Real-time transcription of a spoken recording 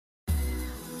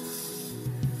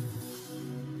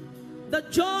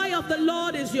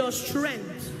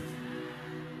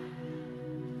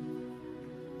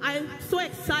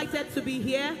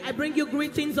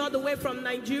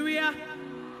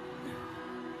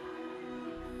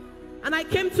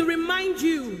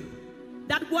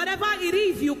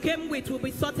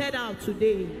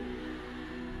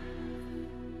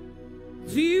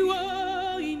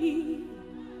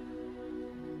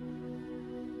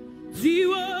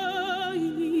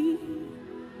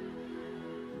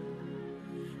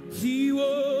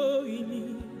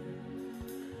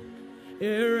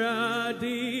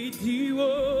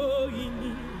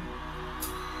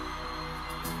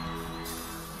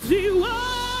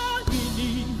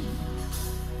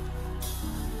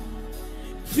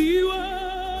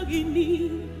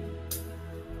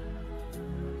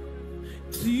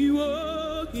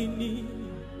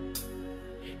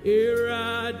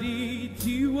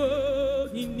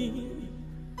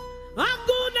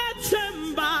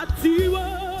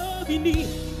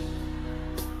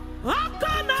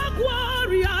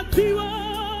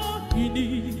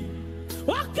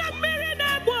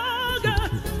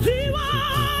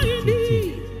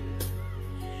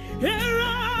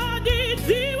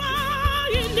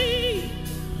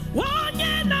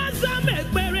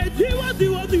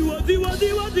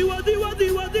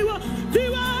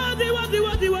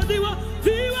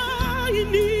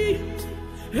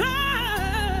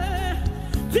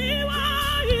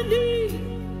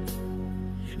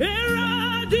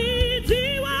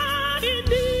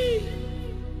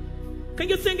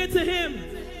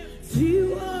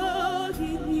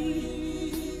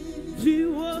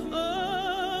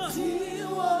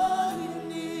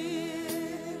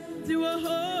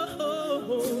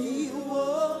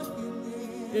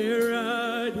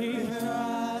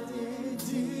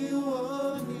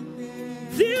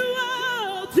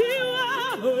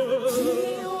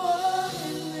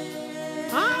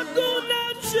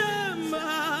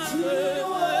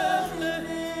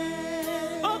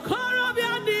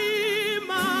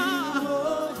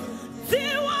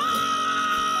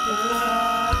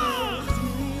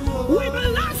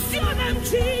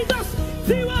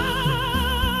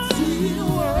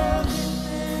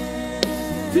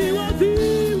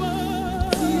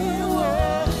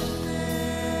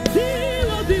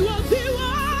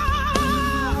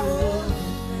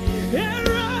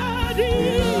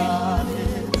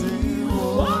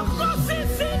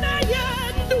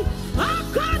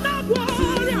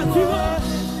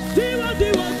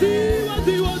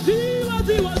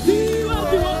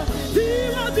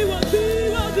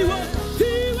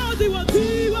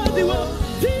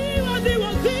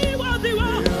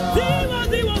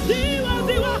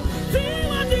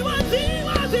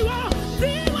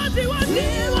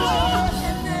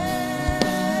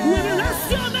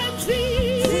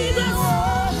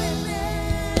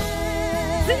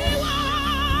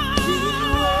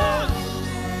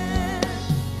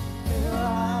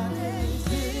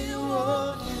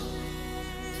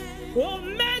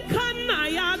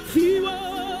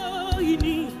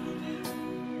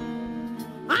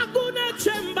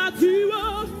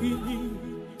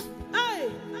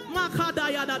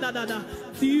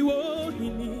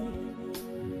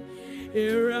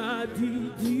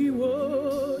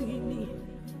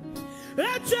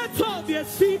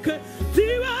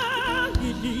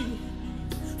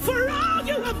For all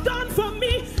you have done for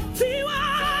me,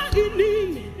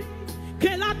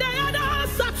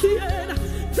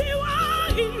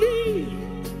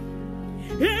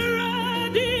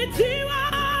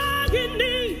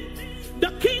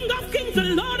 the King of Kings, the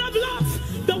Lord of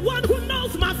Lords, the one who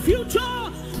knows my future,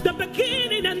 the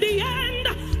beginning and the end,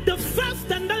 the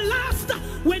first and the last.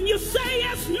 When you say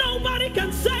yes, nobody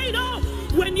can say no.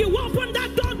 When you open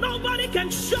that door, nobody can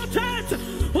shut it.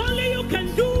 Only you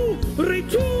can do,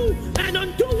 redo, and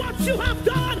undo what you have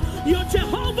done. You're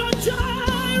Jehovah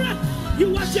Jireh.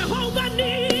 You are Jehovah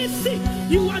Nissi.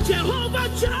 You are Jehovah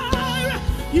Jireh.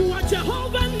 You are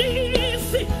Jehovah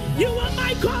Nissi. You are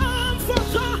my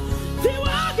comforter.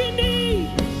 Tiwagini.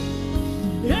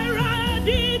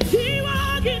 Eradi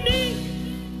Tiwagini.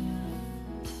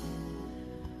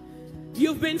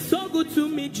 You've been so good to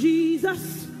me,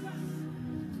 Jesus.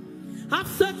 I've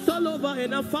searched all over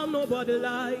and I found nobody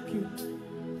like you.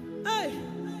 Hey,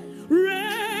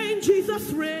 reign,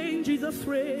 Jesus, reign, Jesus,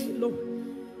 reign. Lord,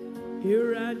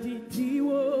 here I did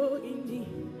you in me.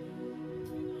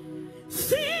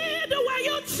 See the way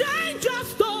you change your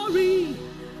story.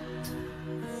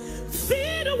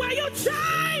 See the way you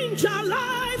change our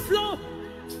life, Lord.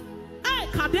 Hey,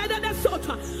 kadede de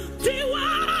sota,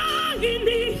 diwa in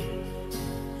me.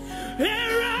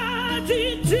 Here I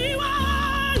did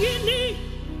diwa in me.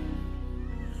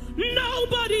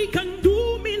 Nobody can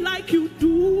do me like you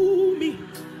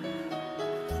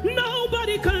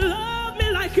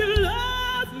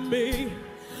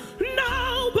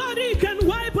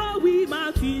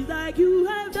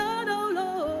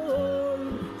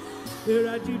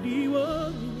I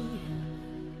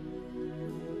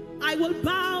will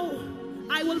bow,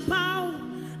 I will bow,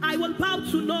 I will bow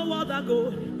to no other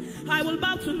God. I will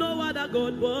bow to no other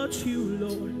God but you,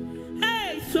 Lord.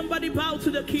 Hey, somebody bow to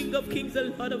the King of Kings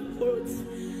and Lord of Lords.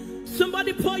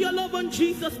 Somebody pour your love on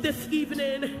Jesus this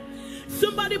evening.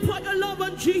 Somebody pour your love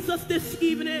on Jesus this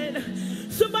evening.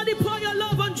 Somebody pour your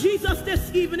love on Jesus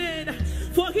this evening.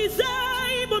 For he's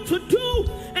able to do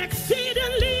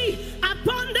exceedingly,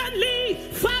 abundantly,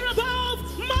 far above,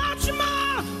 much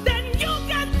more than you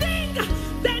can think,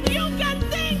 than you can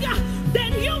think,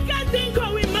 than you can think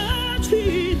or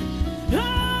imagine.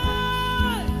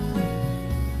 Hey!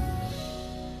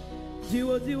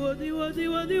 Diwa, diwa, diwa,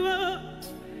 diwa, diwa.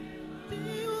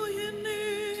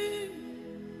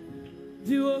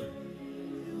 Diwa.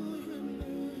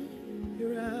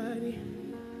 You're ready.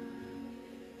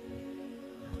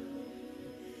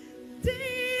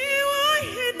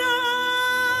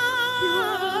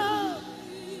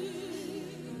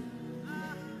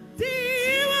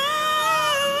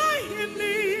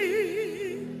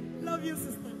 Love you,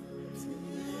 sister.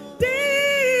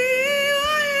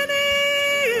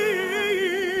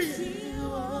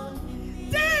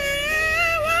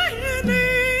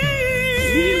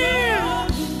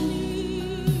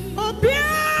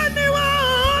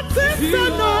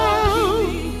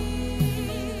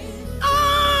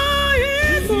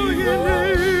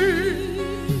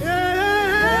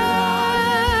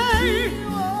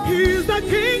 He's the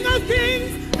King of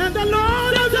Kings and the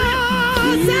Lord of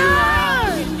Lords.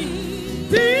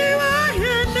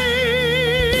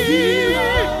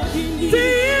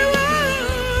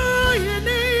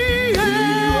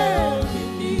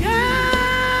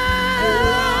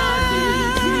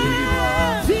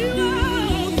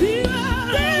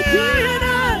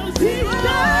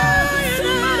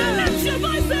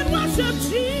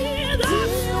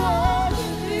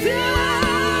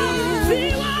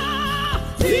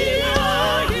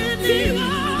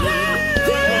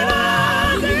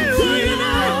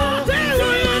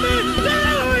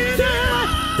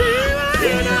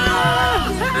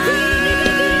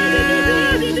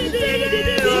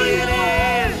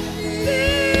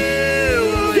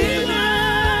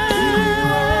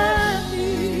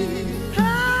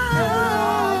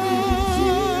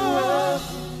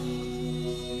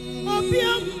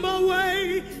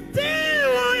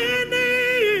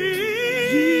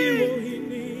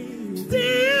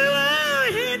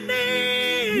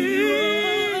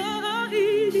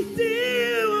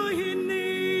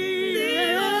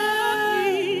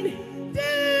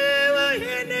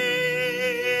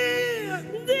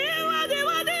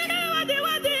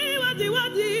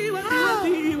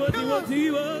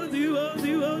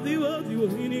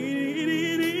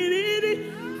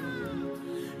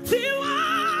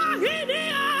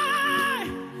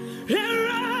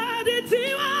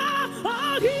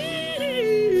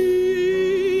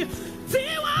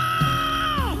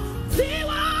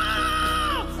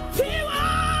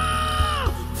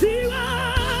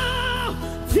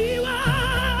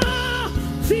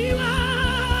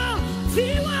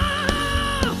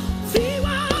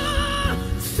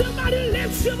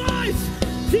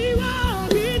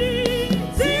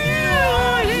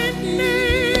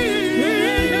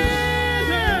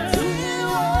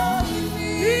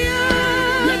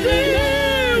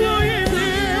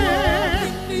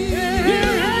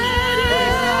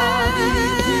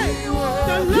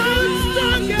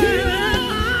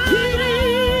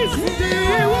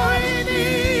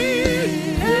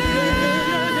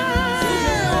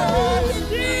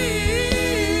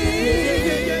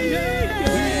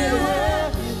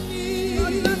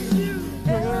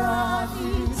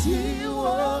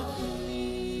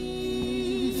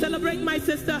 Celebrate my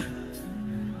sister.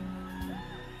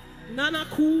 Nana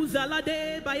kuzala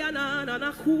de bayana,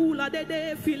 nana kula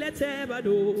de filete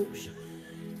badosh.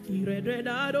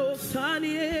 Iredredado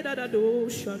sani dadado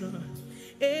shana.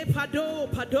 E pado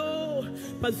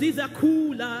paziza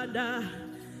kula da.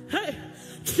 Hey,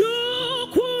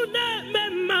 chukune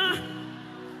mema.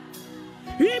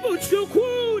 Ibu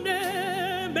chukune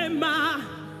mema.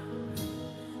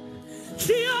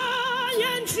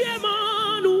 Chianyen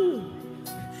chiemanu.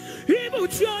 Ibu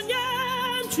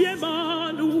chianyen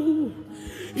chiemanu.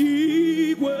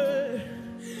 Igwe.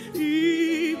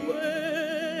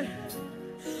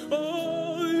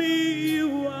 Only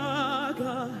you are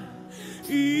God.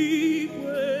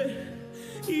 Igwe.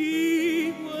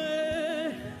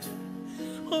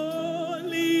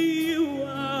 Only you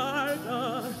are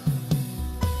God.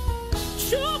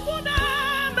 Chukune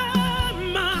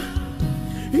mema.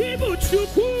 Ibu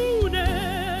chukune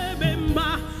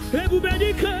mema. Ebu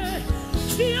bedike.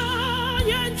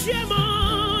 Chianyen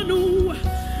chiemanu.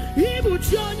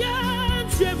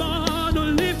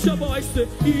 Lift your voice to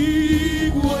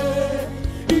Igwe,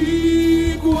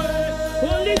 Igwe.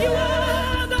 Only you are.